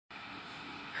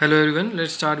Hello everyone,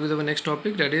 let's start with our next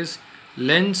topic, that is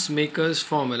lens maker's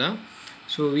formula.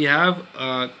 So we have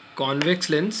a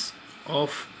convex lens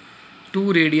of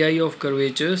two radii of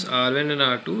curvatures R1 and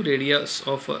R2.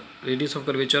 Radius of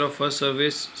curvature of first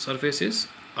surface is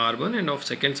R1 and of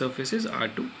second surface is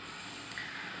R2.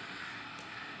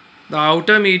 The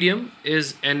outer medium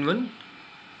is N1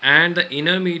 and the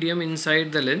inner medium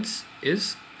inside the lens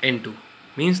is N2.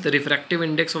 Means the refractive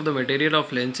index of the material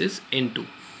of lens is N2.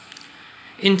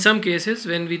 In some cases,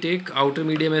 when we take outer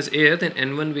medium as air, then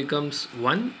N1 becomes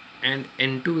 1 and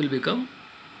N2 will become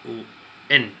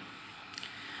N.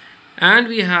 And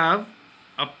we have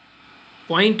a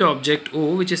point object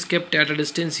O which is kept at a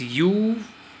distance U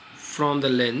from the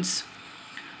lens.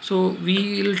 So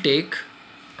we will take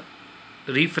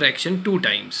refraction 2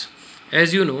 times.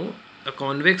 As you know, a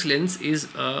convex lens is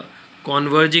a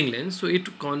converging lens, so it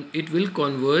will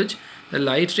converge the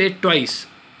light ray twice.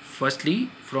 Firstly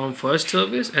from first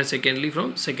surface and secondly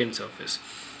from second surface.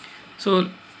 So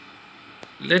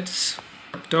let's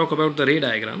talk about the ray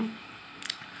diagram.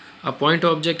 A point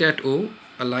object at O,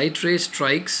 a light ray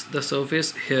strikes the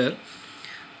surface here.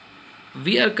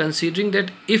 We are considering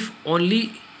that if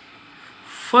only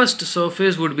first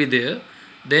surface would be there,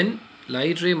 then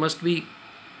light ray must be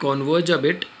converge a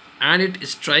bit and it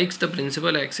strikes the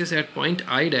principal axis at point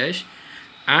I dash,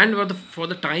 and for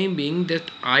the time being that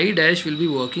I dash will be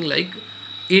working like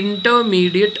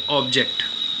intermediate object,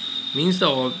 means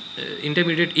the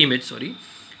intermediate image, sorry,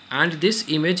 and this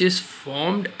image is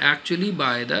formed actually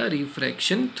by the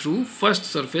refraction through first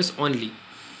surface only.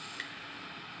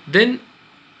 Then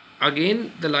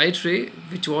again the light ray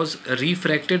which was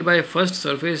refracted by first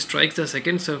surface strikes the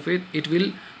second surface, it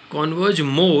will converge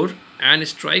more and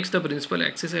strikes the principal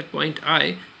axis at point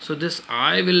I, so this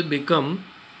I will become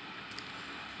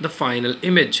the final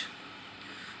image.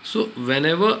 So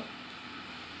whenever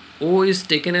O is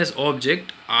taken as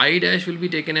object, I dash will be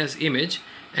taken as image,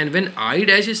 and when I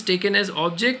dash is taken as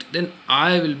object, then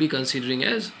I will be considered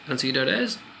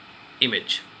as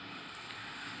image.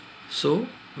 So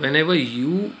whenever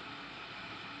U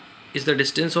is the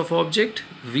distance of object,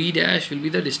 V dash will be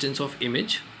the distance of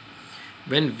image.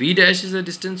 When V dash is the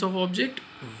distance of object,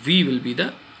 V will be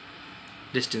the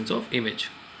distance of image.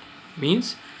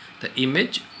 Means the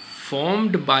image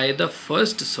formed by the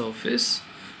first surface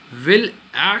will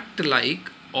act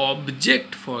like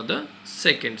object for the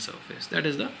second surface. That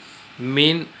is the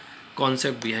main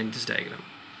concept behind this diagram.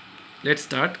 Let's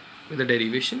start with the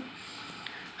derivation.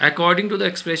 According to the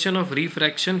expression of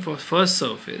refraction for first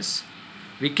surface,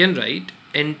 we can write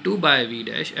N2 by V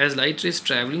dash as light rays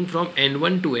traveling from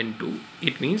N1 to N2.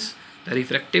 It means the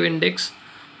refractive index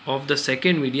of the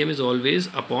second medium is always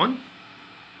upon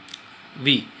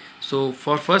V. So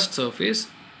for first surface,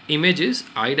 image is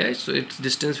I dash, so its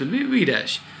distance will be V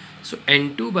dash. So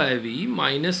N2 by V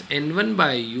minus N1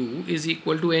 by U is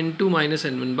equal to N2 minus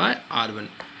N1 by R1.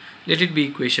 Let it be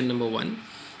equation number 1.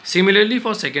 Similarly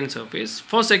for second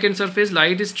surface,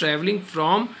 light is traveling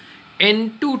from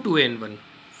N2 to N1,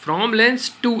 from lens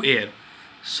to air.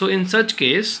 So in such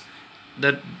case,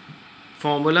 the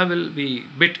formula will be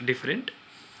bit different.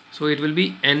 So it will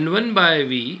be N1 by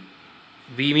V,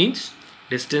 V means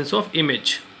distance of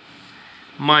image,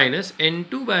 minus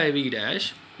N2 by V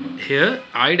dash. Here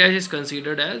I dash is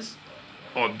considered as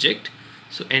object,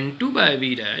 so N2 by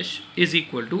V dash is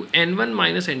equal to N1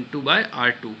 minus N2 by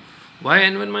R2. Why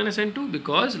N1 minus N2?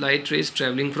 Because light ray is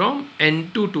traveling from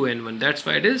N2 to N1, that's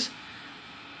why it is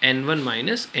N1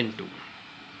 minus N2.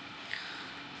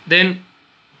 Then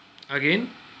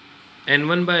again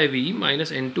N1 by V minus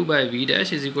N2 by V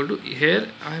dash is equal to, here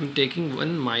I am taking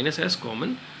one minus as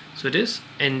common, so it is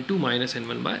N2 minus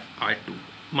N1 by R2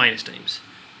 minus times.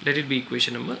 Let it be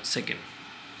equation number 2.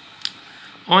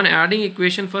 On adding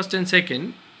equation first and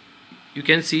second, you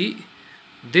can see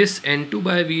this N2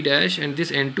 by V dash and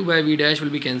this N2 by V dash will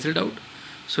be cancelled out.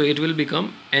 So it will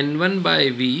become N1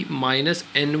 by V minus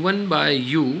N1 by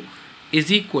U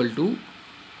is equal to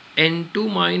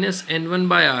N2 minus N1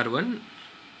 by R1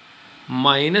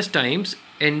 minus times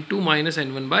N2 minus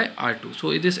N1 by R2.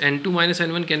 So this N2 minus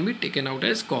N1 can be taken out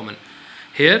as common.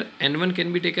 Here N1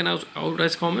 can be taken out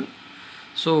as common.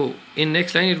 So in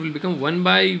next line it will become 1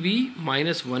 by V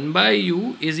minus 1 by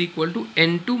U is equal to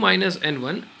N2 minus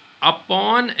N1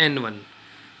 upon N1.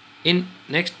 In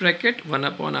next bracket 1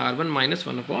 upon R1 minus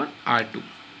 1 upon R2.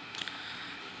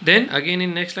 Then again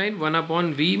in next line 1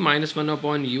 upon V minus 1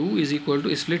 upon U is equal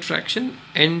to split fraction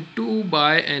N2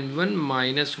 by N1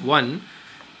 minus 1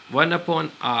 upon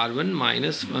R1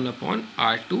 minus 1 upon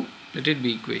R2. Let it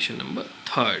be equation number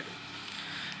 3.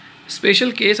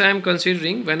 Special case I am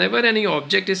considering, whenever any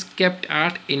object is kept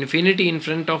at infinity in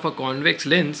front of a convex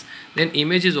lens, then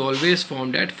image is always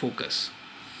formed at focus.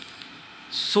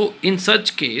 So in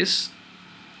such case,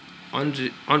 on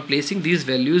placing these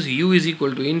values, u is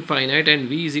equal to infinite and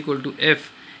v is equal to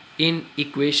f, in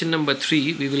equation number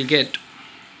 3 we will get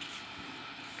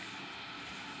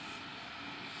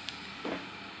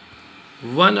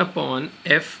one upon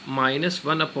f minus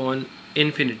 1 upon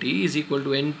infinity is equal to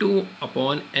n2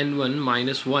 upon n1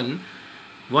 minus 1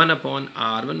 upon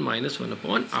r1 minus 1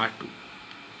 upon r2.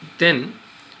 Then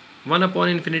 1 upon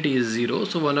infinity is 0,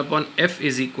 so 1 upon f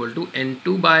is equal to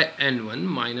n2 by n1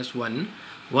 minus 1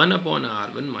 upon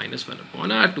r1 minus 1 upon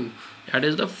r2. That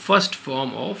is the first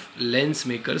form of lens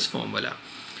maker's formula.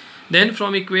 Then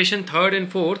from equation 3rd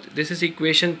and 4th, this is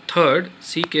equation 3rd,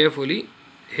 see carefully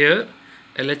here,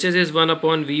 LHS is 1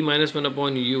 upon v minus 1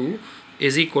 upon u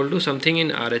is equal to something in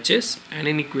RHS, and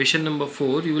in equation number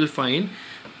 4 you will find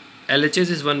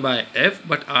LHS is 1 by f,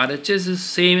 but RHS is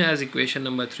same as equation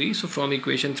number 3. So from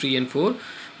equation 3 and 4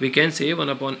 we can say 1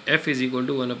 upon f is equal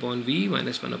to 1 upon v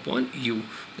minus 1 upon u.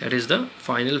 That is the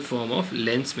final form of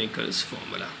lens maker's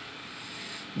formula.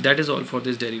 That is all for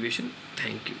this derivation.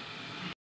 Thank you.